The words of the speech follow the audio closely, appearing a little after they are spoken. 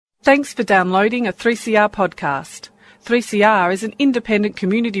Thanks for downloading a 3CR podcast. 3CR is an independent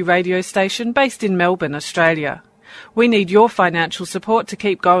community radio station based in Melbourne, Australia. We need your financial support to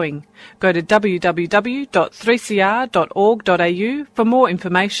keep going. Go to www.3cr.org.au for more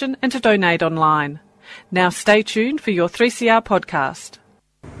information and to donate online. Now stay tuned for your 3CR podcast.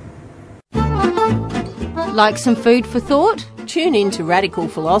 Like some food for thought? Tune in to Radical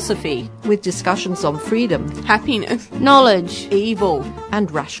Philosophy with discussions on freedom, happiness, knowledge, evil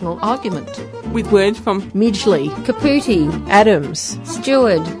and rational argument. With words from Midgley, Caputi, Adams,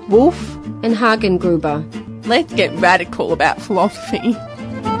 Stewart, Wolf and Hagengruber. Let's get radical about philosophy.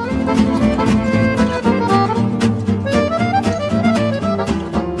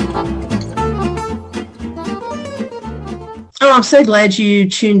 Oh, I'm so glad you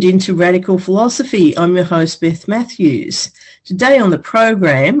tuned into Radical Philosophy. I'm your host, Beth Matthews. Today on the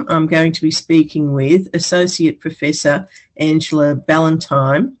program, I'm going to be speaking with Associate Professor Angela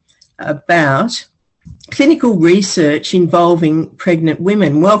Ballantyne about clinical research involving pregnant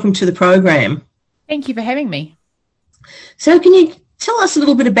women. Welcome to the program. Thank you for having me. So can you tell us a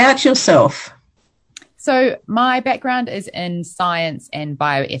little bit about yourself? So my background is in science and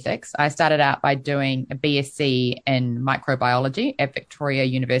bioethics. I started out by doing a BSc in microbiology at Victoria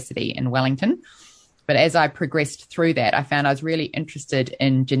University in Wellington. But as I progressed through that, I found I was really interested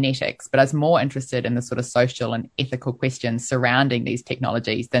in genetics, but I was more interested in the sort of social and ethical questions surrounding these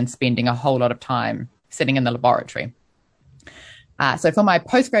technologies than spending a whole lot of time sitting in the laboratory. So for my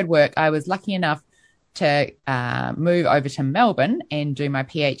postgrad work, I was lucky enough to move over to Melbourne and do my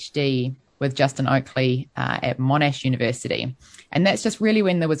PhD with Justin Oakley at Monash University. And that's just really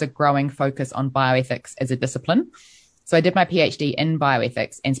when there was a growing focus on bioethics as a discipline. So I did my PhD in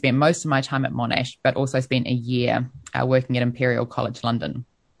bioethics and spent most of my time at Monash, but also spent a year working at Imperial College London.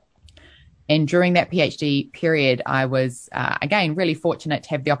 And during that PhD period, I was, again, really fortunate to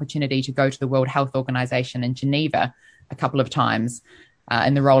have the opportunity to go to the World Health Organization in Geneva a couple of times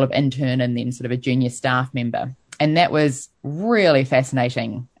in the role of intern and then sort of a junior staff member. And that was really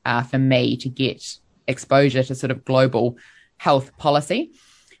fascinating for me to get exposure to sort of global health policy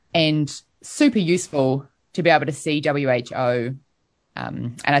and super useful to be able to see WHO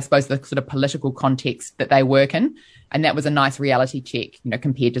and I suppose the sort of political context that they work in. And that was a nice reality check, you know,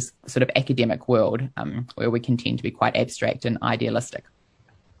 compared to sort of academic world where we can tend to be quite abstract and idealistic.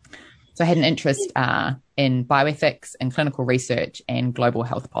 So I had an interest in bioethics and clinical research and global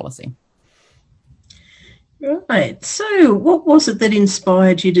health policy. Right. So what was it that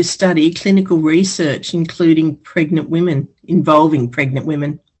inspired you to study clinical research, including involving pregnant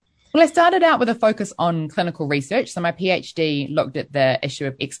women? Well, I started out with a focus on clinical research. So my PhD looked at the issue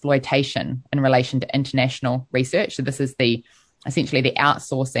of exploitation in relation to international research. So this is essentially the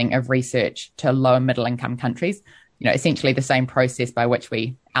outsourcing of research to low and middle income countries. You know, essentially the same process by which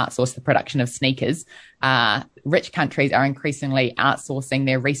we outsource the production of sneakers. Rich countries are increasingly outsourcing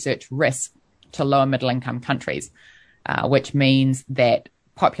their research risk to low and middle income countries, which means that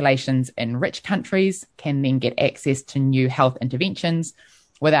populations in rich countries can then get access to new health interventions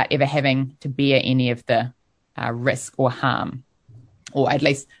without ever having to bear any of the risk or harm, or at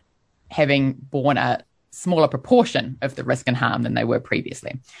least having borne a smaller proportion of the risk and harm than they were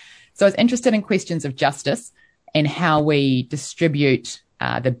previously. So I was interested in questions of justice and how we distribute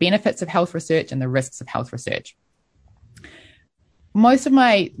the benefits of health research and the risks of health research. Most of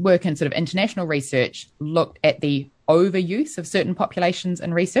my work in sort of international research looked at the overuse of certain populations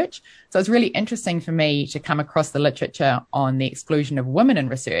in research. So it's really interesting for me to come across the literature on the exclusion of women in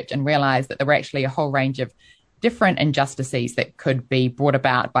research and realize that there were actually a whole range of different injustices that could be brought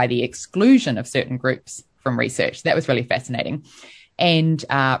about by the exclusion of certain groups from research. That was really fascinating. And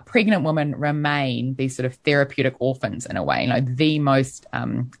pregnant women remain these sort of therapeutic orphans in a way, you know, the most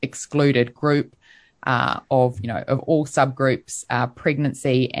excluded group of all subgroups.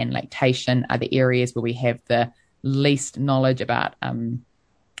 Pregnancy and lactation are the areas where we have the least knowledge about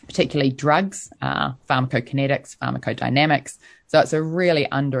particularly drugs, pharmacokinetics, pharmacodynamics. So it's a really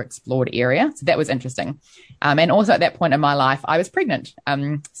underexplored area. So that was interesting. And also at that point in my life, I was pregnant.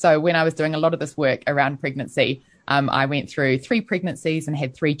 So when I was doing a lot of this work around pregnancy, I went through 3 pregnancies and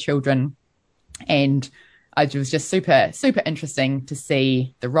had 3 children. And it was just super, super interesting to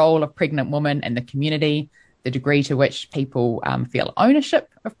see the role of pregnant women in the community, the degree to which people feel ownership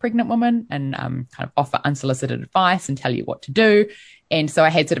of pregnant women and kind of offer unsolicited advice and tell you what to do. And so I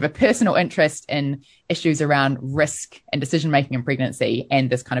had sort of a personal interest in issues around risk and decision-making in pregnancy and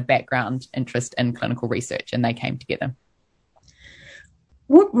this kind of background interest in clinical research, and they came together.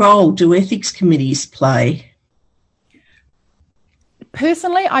 What role do ethics committees play?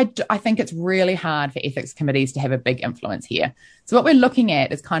 Personally, I think it's really hard for ethics committees to have a big influence here. So what we're looking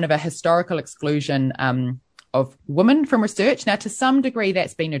at is kind of a historical exclusion of women from research. Now, to some degree,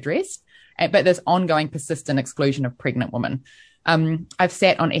 that's been addressed, but there's ongoing persistent exclusion of pregnant women. I've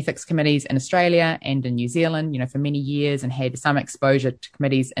sat on ethics committees in Australia and in New Zealand, for many years, and had some exposure to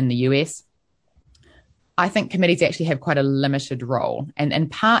committees in the US. I think committees actually have quite a limited role. And in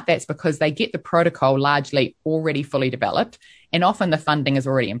part, that's because they get the protocol largely already fully developed, and often the funding is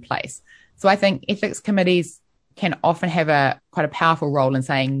already in place. So I think ethics committees can often have quite a powerful role in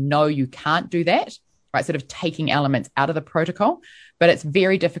saying, no, you can't do that, right? Sort of taking elements out of the protocol. But it's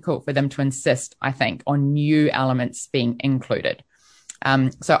very difficult for them to insist, I think, on new elements being included.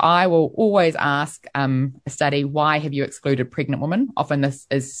 So I will always ask a study, why have you excluded pregnant women? Often this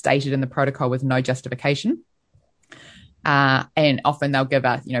is stated in the protocol with no justification. And often they'll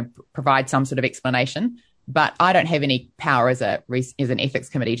provide some sort of explanation. But I don't have any power as an ethics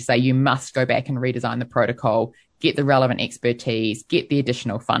committee to say you must go back and redesign the protocol, get the relevant expertise, get the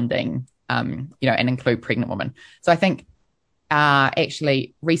additional funding, and include pregnant women. So I think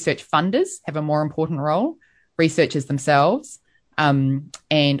actually research funders have a more important role, researchers themselves.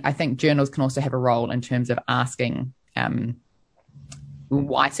 And I think journals can also have a role in terms of asking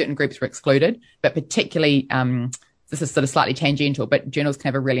why certain groups were excluded, but particularly, this is sort of slightly tangential, but journals can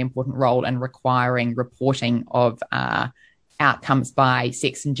have a really important role in requiring reporting of outcomes by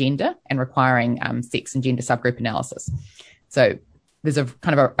sex and gender, and requiring sex and gender subgroup analysis. So there's a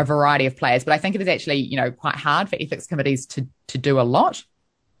kind of a variety of players, but I think it is actually, quite hard for ethics committees to do a lot.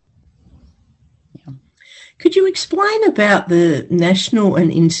 Yeah. Could you explain about the national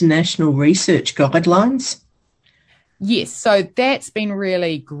and international research guidelines? Yes, so that's been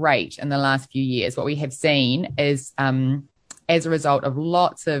really great in the last few years. What we have seen is, as a result of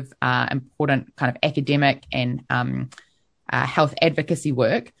lots of important kind of academic and health advocacy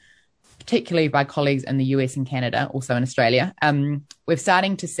work, particularly by colleagues in the US and Canada, also in Australia, we're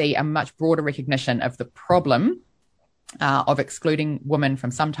starting to see a much broader recognition of the problem of excluding women from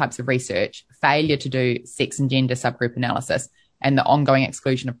some types of research, failure to do sex and gender subgroup analysis, and the ongoing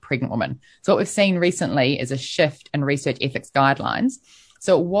exclusion of pregnant women. So what we've seen recently is a shift in research ethics guidelines.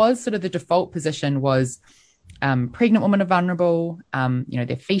 So it was sort of the default position was pregnant women are vulnerable,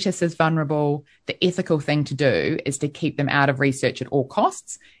 their fetus is vulnerable. The ethical thing to do is to keep them out of research at all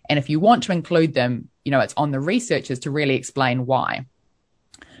costs. And if you want to include them, it's on the researchers to really explain why.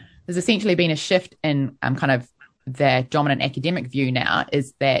 There's essentially been a shift in kind of the dominant academic view now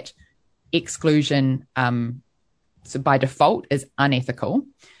is that exclusion, so by default, is unethical,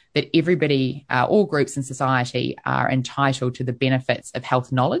 that everybody, all groups in society are entitled to the benefits of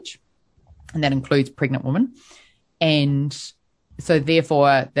health knowledge, and that includes pregnant women. And so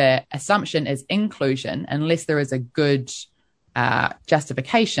therefore the assumption is inclusion unless there is a good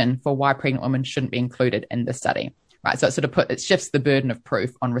justification for why pregnant women shouldn't be included in the study. Right, so it shifts the burden of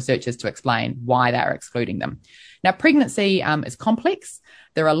proof on researchers to explain why they're excluding them. Now, pregnancy is complex.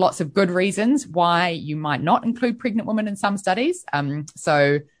 There are lots of good reasons why you might not include pregnant women in some studies.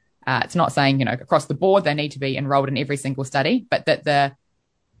 So it's not saying, across the board they need to be enrolled in every single study, but that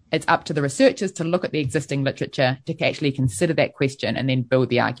it's up to the researchers to look at the existing literature to actually consider that question and then build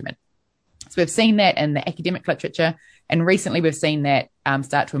the argument. So we've seen that in the academic literature, and recently we've seen that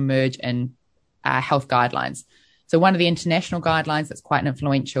start to emerge in health guidelines. So one of the international guidelines that's quite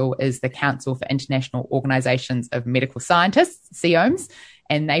influential is the Council for International Organizations of Medical Scientists, CIOMS,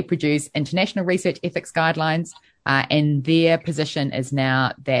 and they produce international research ethics guidelines. And their position is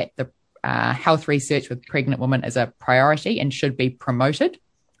now that the health research with pregnant women is a priority and should be promoted.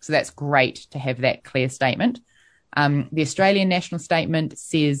 So that's great to have that clear statement. The Australian National Statement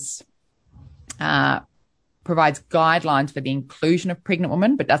says, provides guidelines for the inclusion of pregnant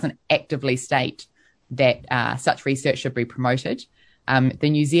women, but doesn't actively state that such research should be promoted. The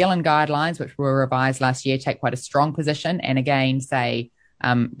New Zealand guidelines, which were revised last year, take quite a strong position and again say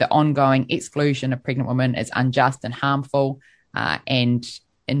the ongoing exclusion of pregnant women is unjust and harmful, and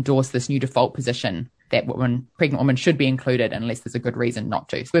endorse this new default position that pregnant women should be included unless there's a good reason not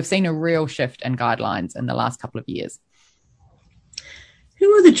to. So we've seen a real shift in guidelines in the last couple of years. Who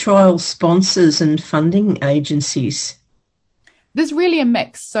are the trial sponsors and funding agencies? There's really a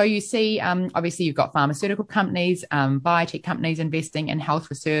mix. So you see, obviously you've got pharmaceutical companies, biotech companies investing in health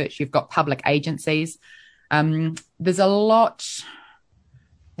research. You've got public agencies. There's a lot.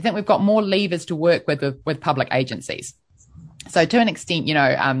 I think we've got more levers to work with public agencies. So to an extent,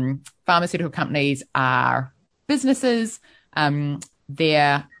 pharmaceutical companies are businesses.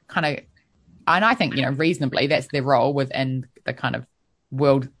 They're kind of, and I think, reasonably that's their role within the kind of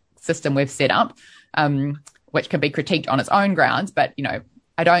world system we've set up. which can be critiqued on its own grounds. But,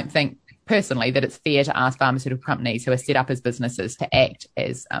 I don't think personally that it's fair to ask pharmaceutical companies who are set up as businesses to act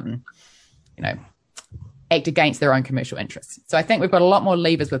as, act against their own commercial interests. So I think we've got a lot more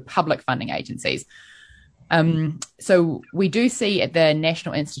levers with public funding agencies. So we do see at the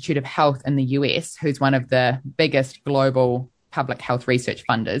National Institute of Health in the US, who's one of the biggest global public health research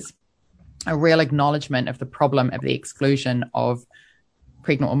funders, a real acknowledgement of the problem of the exclusion of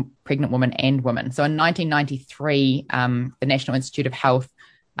pregnant women and women. So in 1993, the National Institute of Health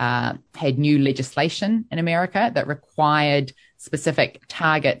had new legislation in America that required specific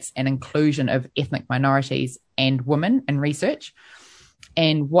targets and inclusion of ethnic minorities and women in research.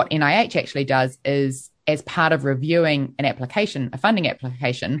 And what NIH actually does is, as part of reviewing an application, a funding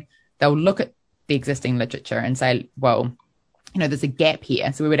application, they'll look at the existing literature and say, well, there's a gap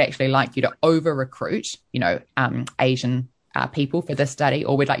here. So we would actually like you to over-recruit, Asian people for this study,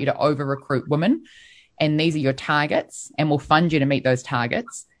 or we'd like you to over-recruit women. And these are your targets, and we'll fund you to meet those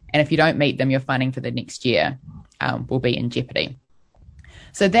targets. And if you don't meet them, your funding for the next year will be in jeopardy.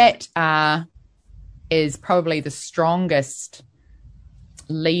 So that is probably the strongest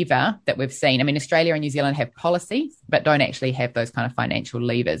lever that we've seen. I mean, Australia and New Zealand have policies, but don't actually have those kind of financial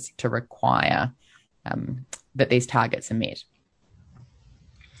levers to require that these targets are met.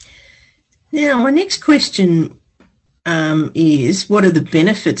 Now, my next question is, what are the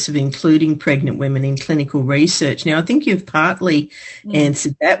benefits of including pregnant women in clinical research? Now, I think you've partly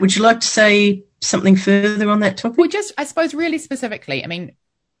answered that. Would you like to say something further on that topic? Well, just, I suppose, really specifically,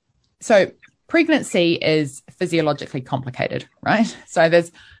 so pregnancy is physiologically complicated, right? So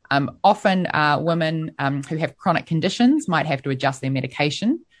there's often women who have chronic conditions might have to adjust their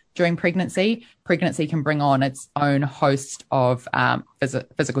medication during pregnancy. Pregnancy can bring on its own host of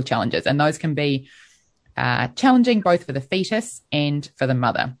physical challenges, and those can be challenging both for the fetus and for the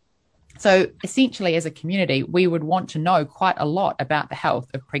mother. So essentially, as a community, we would want to know quite a lot about the health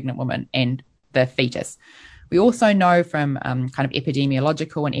of pregnant women and the fetus. We also know from kind of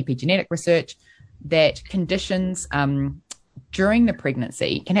epidemiological and epigenetic research that conditions during the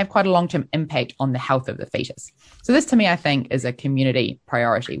pregnancy can have quite a long-term impact on the health of the fetus. So this, to me, I think, is a community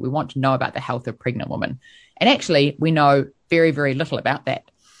priority. We want to know about the health of pregnant women. And actually, we know very, very little about that.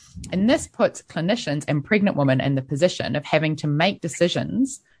 And this puts clinicians and pregnant women in the position of having to make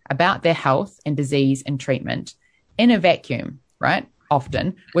decisions about their health and disease and treatment in a vacuum, right?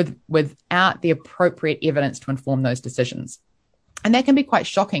 Often without the appropriate evidence to inform those decisions. And that can be quite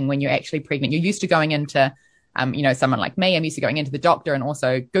shocking when you're actually pregnant. You're used to going into, someone like me, I'm used to going into the doctor and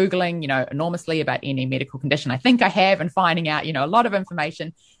also Googling, enormously about any medical condition I think I have and finding out, a lot of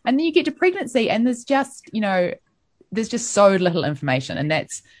information. And then you get to pregnancy and there's just so little information. And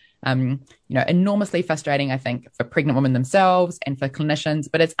that's, enormously frustrating, I think, for pregnant women themselves and for clinicians,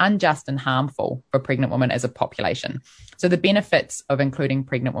 but it's unjust and harmful for pregnant women as a population. So the benefits of including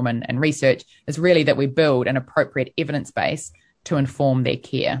pregnant women in research is really that we build an appropriate evidence base to inform their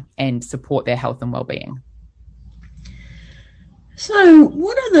care and support their health and well-being. So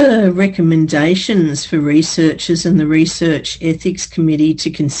what are the recommendations for researchers and the Research Ethics Committee to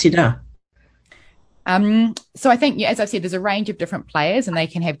consider? So I think, as I've said, there's a range of different players and they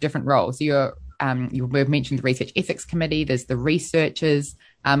can have different roles. So we've mentioned the Research Ethics Committee, there's the researchers,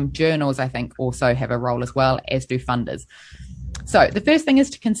 journals, I think, also have a role as well, as do funders. So the first thing is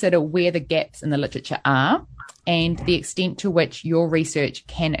to consider where the gaps in the literature are and the extent to which your research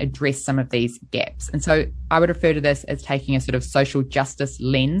can address some of these gaps. And so I would refer to this as taking a sort of social justice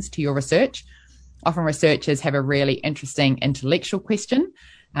lens to your research. Often researchers have a really interesting intellectual question,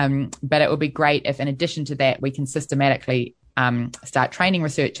 but it would be great if, in addition to that, we can systematically start training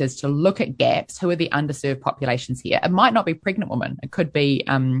researchers to look at gaps. Who are the underserved populations here? It might not be pregnant women. It could be,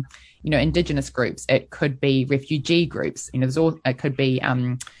 Indigenous groups. It could be refugee groups. It could be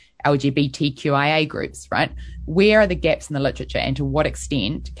LGBTQIA groups, right? Where are the gaps in the literature, and to what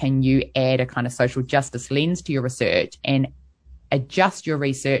extent can you add a kind of social justice lens to your research and adjust your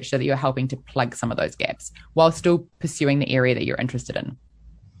research so that you're helping to plug some of those gaps while still pursuing the area that you're interested in?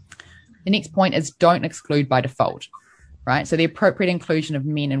 The next point is don't exclude by default, right? So the appropriate inclusion of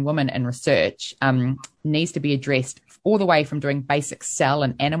men and women in research needs to be addressed all the way from doing basic cell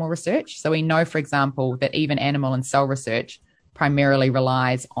and animal research. So we know, for example, that even animal and cell research primarily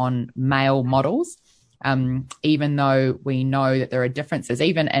relies on male models, even though we know that there are differences,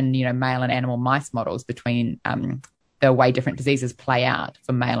 even in male and animal mice models, between the way different diseases play out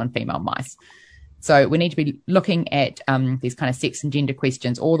for male and female mice. So we need to be looking at these kind of sex and gender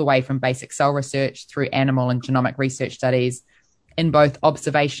questions all the way from basic cell research through animal and genomic research studies in both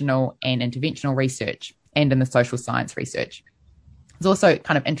observational and interventional research and in the social science research. There's also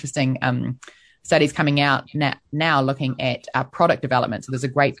kind of interesting studies coming out now looking at product development. So there's a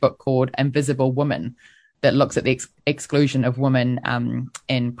great book called Invisible Women that looks at the exclusion of women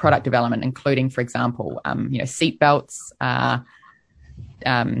in product development, including, for example, seatbelts,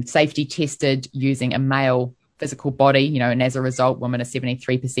 safety tested using a male physical body, and as a result, women are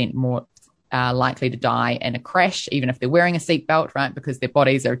 73% more likely to die in a crash, even if they're wearing a seatbelt, right? Because their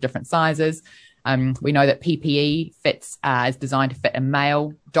bodies are different sizes. We know that PPE is designed to fit a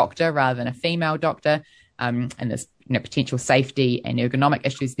male doctor rather than a female doctor. And there's potential safety and ergonomic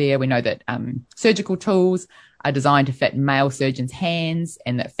issues there. We know that surgical tools are designed to fit male surgeons' hands,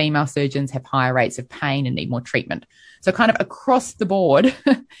 and that female surgeons have higher rates of pain and need more treatment. So kind of across the board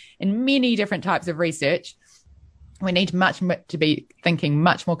in many different types of research, we need to be thinking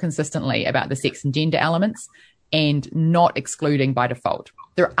much more consistently about the sex and gender elements and not excluding by default.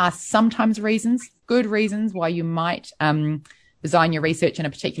 There are sometimes good reasons why you might design your research in a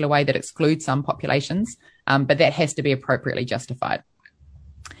particular way that excludes some populations, but that has to be appropriately justified.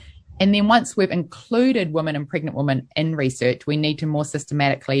 And then once we've included women and pregnant women in research, we need to more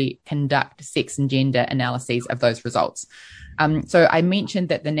systematically conduct sex and gender analyses of those results. So I mentioned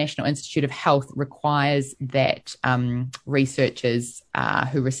that the National Institute of Health requires that researchers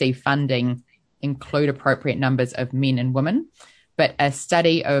who receive funding include appropriate numbers of men and women. But a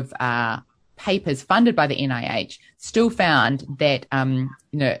study of papers funded by the NIH still found that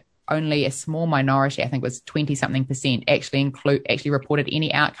only a small minority, I think it was 20-something%, actually reported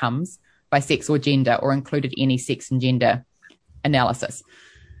any outcomes by sex or gender or included any sex and gender analysis.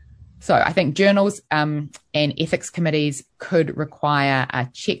 So I think journals and ethics committees could require a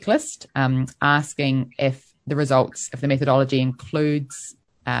checklist asking if the results, if the methodology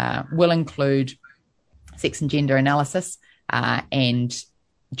will include sex and gender analysis, and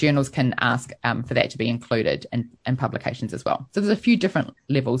journals can ask for that to be included in publications as well. So there's a few different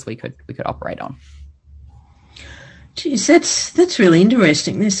levels we could operate on. Geez, that's really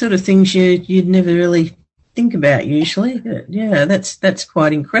interesting. There's sort of things you'd never really think about usually. But yeah, that's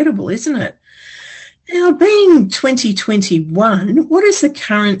quite incredible, isn't it? Now, being 2021, what is the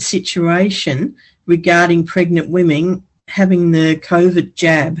current situation regarding pregnant women having the COVID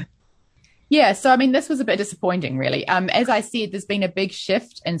jab? Yeah, so I mean, this was a bit disappointing, really. As I said, there's been a big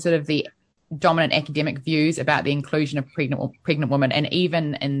shift in sort of the dominant academic views about the inclusion of pregnant women, and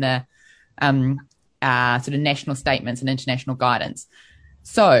even in the sort of national statements and international guidance.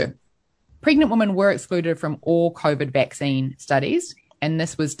 So pregnant women were excluded from all COVID vaccine studies, and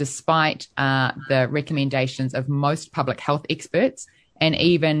this was despite the recommendations of most public health experts and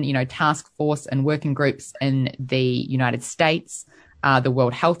even, task force and working groups in the United States. The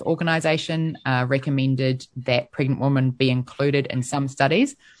World Health Organization recommended that pregnant women be included in some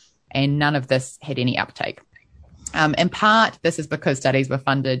studies, and none of this had any uptake. In part, this is because studies were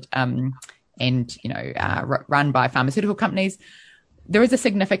funded and run by pharmaceutical companies. There is a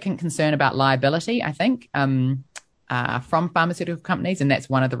significant concern about liability, I think, from pharmaceutical companies, and that's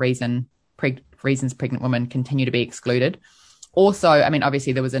one of the reasons pregnant women continue to be excluded. Also, I mean,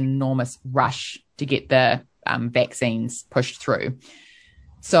 obviously there was an enormous rush to get the vaccines pushed through.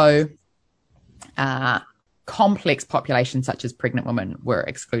 So complex populations such as pregnant women were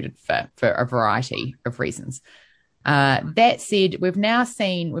excluded for a variety of reasons. That said, we've now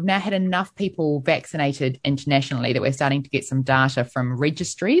had enough people vaccinated internationally that we're starting to get some data from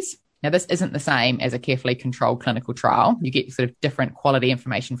registries. Now, this isn't the same as a carefully controlled clinical trial. You get sort of different quality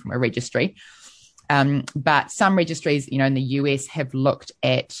information from a registry. But some registries, in the US have looked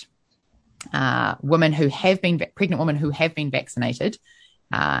at pregnant women who have been vaccinated,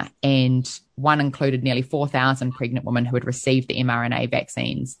 and one included nearly 4,000 pregnant women who had received the mRNA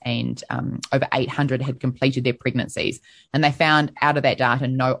vaccines, and over 800 had completed their pregnancies. And they found out of that data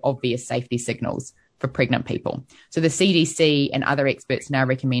no obvious safety signals for pregnant people. So the CDC and other experts now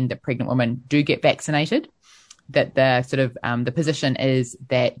recommend that pregnant women do get vaccinated, that the position is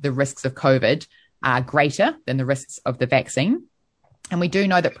that the risks of COVID are greater than the risks of the vaccine. And we do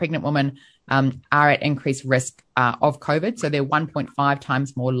know that pregnant women are at increased risk of COVID. So they're 1.5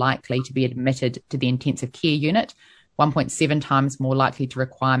 times more likely to be admitted to the intensive care unit, 1.7 times more likely to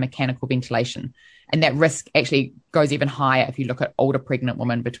require mechanical ventilation. And that risk actually goes even higher if you look at older pregnant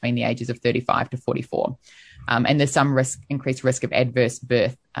women between the ages of 35 to 44. And there's some increased risk of adverse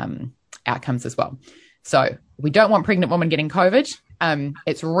birth outcomes as well. So we don't want pregnant women getting COVID.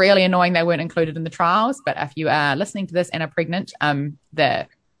 It's really annoying they weren't included in the trials, but if you are listening to this and are pregnant, the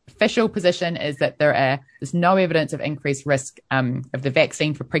official position is that there's no evidence of increased risk of the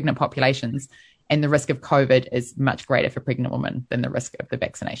vaccine for pregnant populations, and the risk of COVID is much greater for pregnant women than the risk of the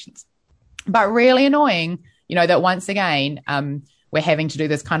vaccinations. But really annoying, that once again, we're having to do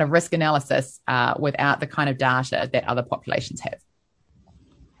this kind of risk analysis without the kind of data that other populations have.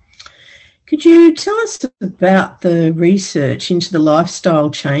 Could you tell us about the research into the lifestyle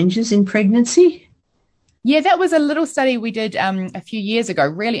changes in pregnancy? Yeah, that was a little study we did a few years ago,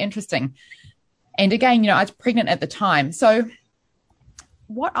 really interesting. And again, I was pregnant at the time. So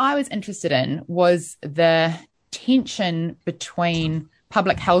what I was interested in was the tension between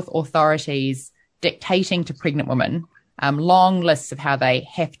public health authorities dictating to pregnant women long lists of how they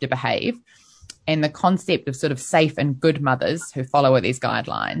have to behave, and the concept of sort of safe and good mothers who follow these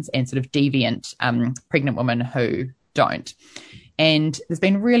guidelines and sort of deviant pregnant women who don't. And there's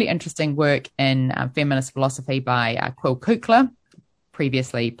been really interesting work in feminist philosophy by Quill Kukla,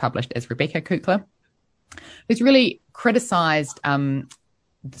 previously published as Rebecca Kukla, who's really criticised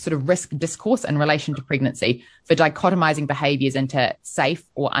sort of risk discourse in relation to pregnancy for dichotomizing behaviours into safe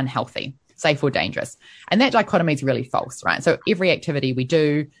or unhealthy, safe or dangerous. And that dichotomy is really false, right? So every activity we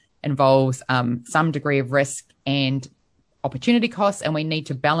do involves some degree of risk and opportunity costs, and we need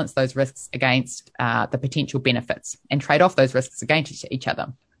to balance those risks against the potential benefits and trade off those risks against each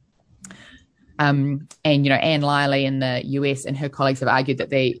other. And, Anne Liley in the US and her colleagues have argued that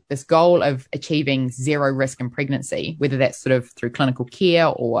this goal of achieving zero risk in pregnancy, whether that's sort of through clinical care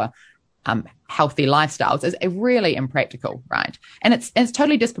or healthy lifestyles, is really impractical, right? And it's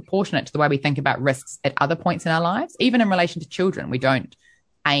totally disproportionate to the way we think about risks at other points in our lives. Even in relation to children, we don't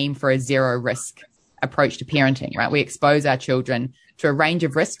aim for a zero risk approach to parenting, right? We expose our children to a range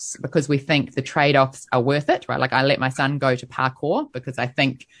of risks because we think the trade-offs are worth it, right? Like I let my son go to parkour because I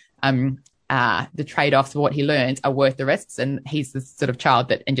think the trade-offs of what he learns are worth the risks, and he's the sort of child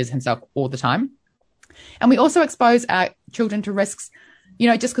that injures himself all the time. And we also expose our children to risks,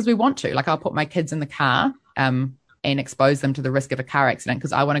 just because we want to. Like I'll put my kids in the car and expose them to the risk of a car accident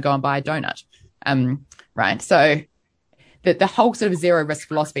because I want to go and buy a donut, right? So the whole sort of zero risk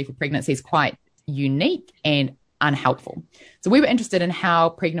philosophy for pregnancy is quite unique and unhelpful. So we were interested in how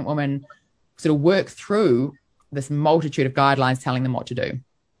pregnant women sort of work through this multitude of guidelines telling them what to do.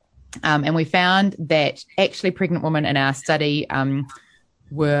 And we found that actually pregnant women in our study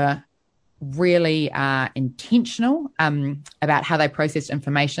were really intentional about how they processed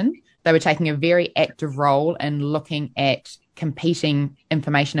information. They were taking a very active role in looking at competing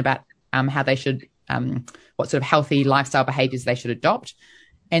information about how they should, what sort of healthy lifestyle behaviours they should adopt.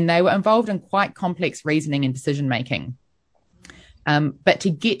 And they were involved in quite complex reasoning and decision-making. But to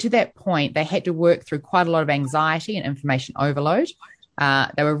get to that point, they had to work through quite a lot of anxiety and information overload.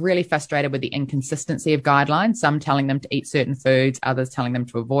 They were really frustrated with the inconsistency of guidelines, some telling them to eat certain foods, others telling them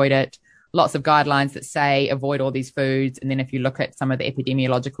to avoid it. Lots of guidelines that say avoid all these foods. And then if you look at some of the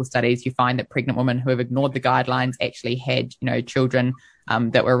epidemiological studies, you find that pregnant women who have ignored the guidelines actually had, children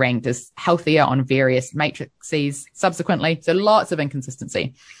that were ranked as healthier on various matrices subsequently. So lots of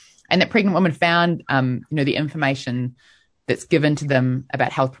inconsistency. And that pregnant women found, the information that's given to them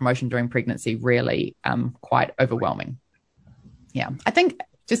about health promotion during pregnancy really quite overwhelming. Yeah, I think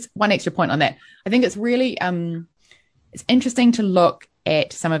just one extra point on that. I think it's really it's interesting to look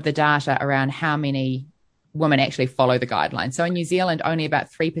at some of the data around how many women actually follow the guidelines. So in New Zealand, only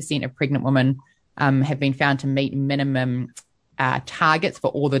about 3% of pregnant women have been found to meet minimum targets for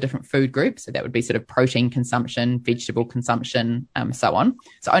all the different food groups. So that would be sort of protein consumption, vegetable consumption, so on.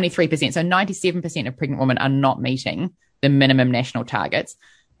 So only 3%. So 97% of pregnant women are not meeting the minimum national targets.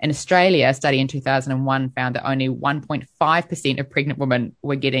 In Australia, a study in 2001 found that only 1.5% of pregnant women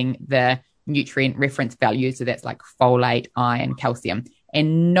were getting the nutrient reference values. So that's like folate, iron, calcium.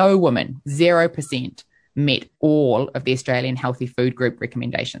 And no woman, 0%, met all of the Australian Healthy Food Group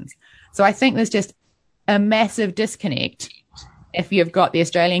recommendations. So I think there's just a massive disconnect if you've got the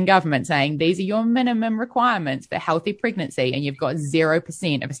Australian government saying these are your minimum requirements for healthy pregnancy, and you've got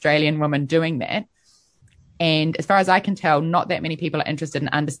 0% of Australian women doing that. And as far as I can tell, not that many people are interested in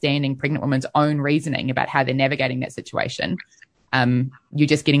understanding pregnant women's own reasoning about how they're navigating that situation. You're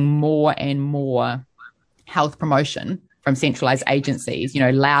just getting more and more health promotion from centralized agencies,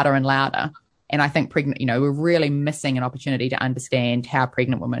 louder and louder. And I think we're really missing an opportunity to understand how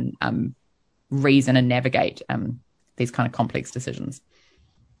pregnant women reason and navigate these kind of complex decisions.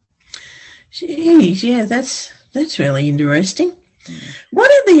 Geez, yeah, that's really interesting.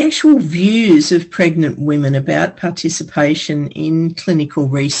 What are the actual views of pregnant women about participation in clinical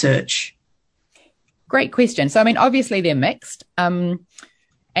research? Great question. So, obviously they're mixed, and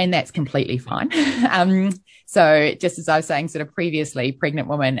that's completely fine. So just as I was saying sort of previously, pregnant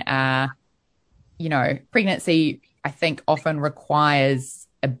women are, pregnancy, I think, often requires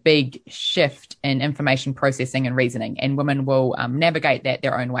a big shift in information processing and reasoning, and women will navigate that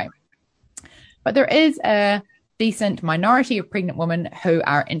their own way. But there is a decent minority of pregnant women who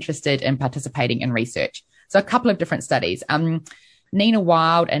are interested in participating in research. So a couple of different studies. Nina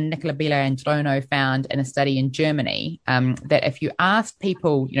Wild and Nicola Bellandrono found in a study in Germany that if you asked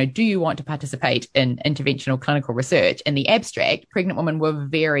people, do you want to participate in interventional clinical research, in the abstract, pregnant women were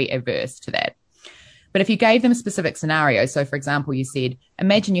very averse to that. But if you gave them specific scenarios, so for example, you said,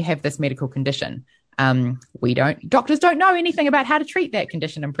 imagine you have this medical condition. Doctors don't know anything about how to treat that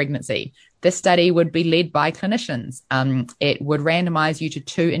condition in pregnancy. This study would be led by clinicians. It would randomize you to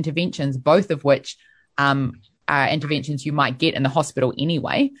 2 interventions, both of which are interventions you might get in the hospital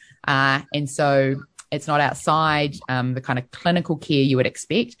anyway. And so it's not outside the kind of clinical care you would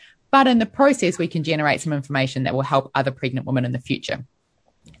expect. But in the process, we can generate some information that will help other pregnant women in the future.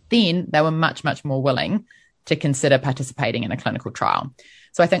 Then they were much, much more willing to consider participating in a clinical trial.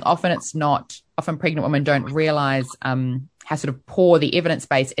 So I think often pregnant women don't realize how sort of poor the evidence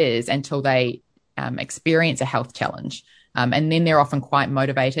base is until they experience a health challenge. And then they're often quite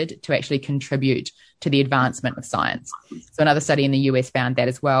motivated to actually contribute to the advancement of science. So another study in the US found that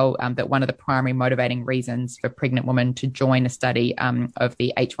as well, that one of the primary motivating reasons for pregnant women to join a study of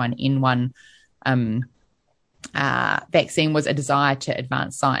the H1N1 vaccine was a desire to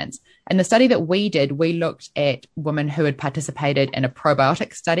advance science. And the study that we did, we looked at women who had participated in a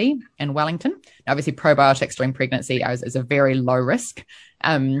probiotic study in Wellington. Now, obviously, probiotics during pregnancy is a very low risk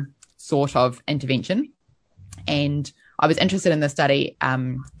sort of intervention. And I was interested in the study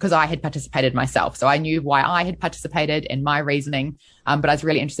because I had participated myself. So I knew why I had participated and my reasoning, but I was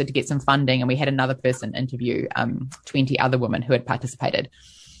really interested to get some funding. And we had another person interview 20 other women who had participated.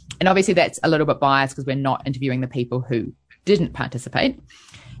 And obviously that's a little bit biased because we're not interviewing the people who didn't participate.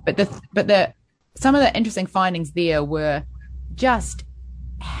 But some of the interesting findings there were just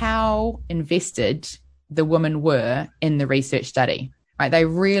how invested the women were in the research study. Right? They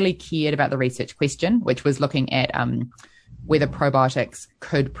really cared about the research question, which was looking at whether probiotics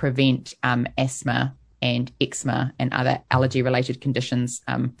could prevent asthma and eczema and other allergy-related conditions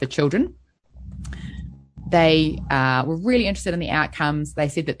for children. They were really interested in the outcomes. They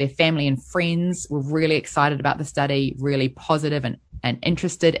said that their family and friends were really excited about the study, really positive and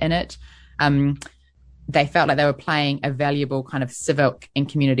interested in it. They felt like they were playing a valuable kind of civic and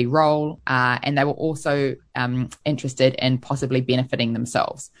community role, and they were also interested in possibly benefiting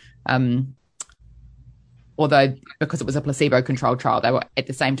themselves. Although, because it was a placebo-controlled trial, they were at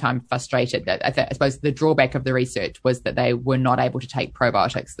the same time frustrated. That I suppose the drawback of the research was that they were not able to take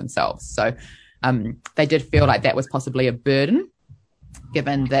probiotics themselves. So they did feel like that was possibly a burden,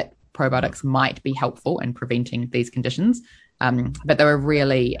 given that probiotics might be helpful in preventing these conditions. But they were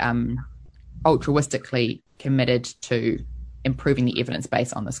really altruistically committed to improving the evidence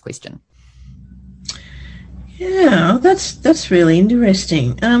base on this question. Yeah, that's really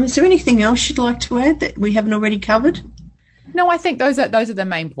interesting. Is there anything else you'd like to add that we haven't already covered? No, I think those are the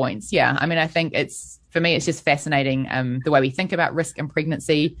main points. Yeah, I mean, I think for me, it's just fascinating the way we think about risk in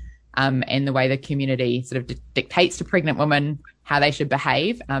pregnancy and the way the community sort of dictates to pregnant women how they should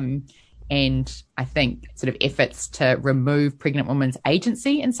behave. And I think sort of efforts to remove pregnant women's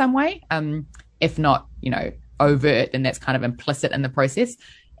agency in some way, if not, overt, then that's kind of implicit in the process.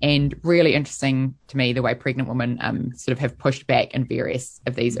 And really interesting to me the way pregnant women sort of have pushed back in various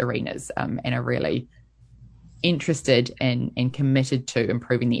of these arenas and are really interested and committed to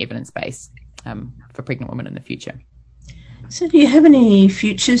improving the evidence base for pregnant women in the future. So do you have any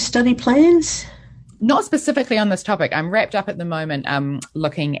future study plans? Not specifically on this topic. I'm wrapped up at the moment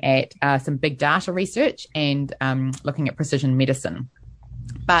looking at some big data research and looking at precision medicine.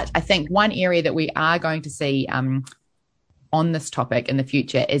 But I think one area that we are going to see on this topic in the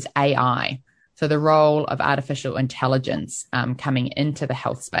future is AI. So the role of artificial intelligence coming into the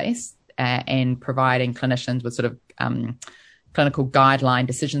health space and providing clinicians with sort of clinical guideline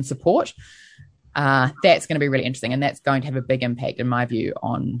decision support. That's going to be really interesting. And that's going to have a big impact, in my view,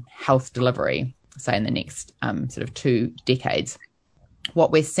 on health delivery, say in the next sort of 2 decades.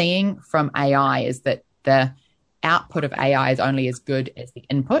 What we're seeing from AI is that the output of AI is only as good as the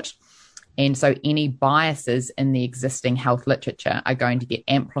input. And so any biases in the existing health literature are going to get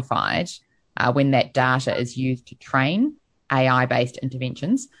amplified when that data is used to train AI-based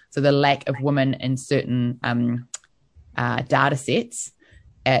interventions. So the lack of women in certain data sets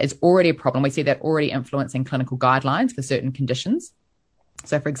is already a problem. We see that already influencing clinical guidelines for certain conditions.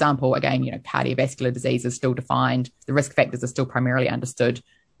 So, for example, again, cardiovascular disease is still defined. The risk factors are still primarily understood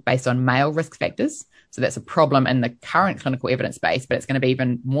based on male risk factors. So that's a problem in the current clinical evidence base, but it's going to be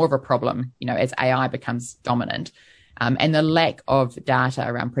even more of a problem, as AI becomes dominant. And the lack of data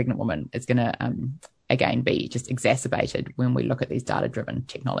around pregnant women is going to, again, be just exacerbated when we look at these data-driven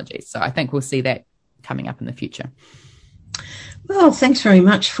technologies. So I think we'll see that coming up in the future. Well, thanks very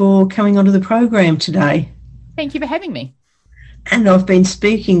much for coming onto the program today. Thank you for having me. And I've been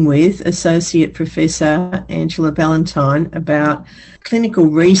speaking with Associate Professor Angela Ballantyne about clinical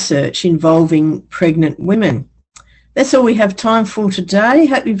research involving pregnant women. That's all we have time for today.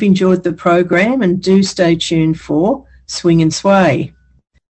 Hope you've enjoyed the program and do stay tuned for Swing and Sway.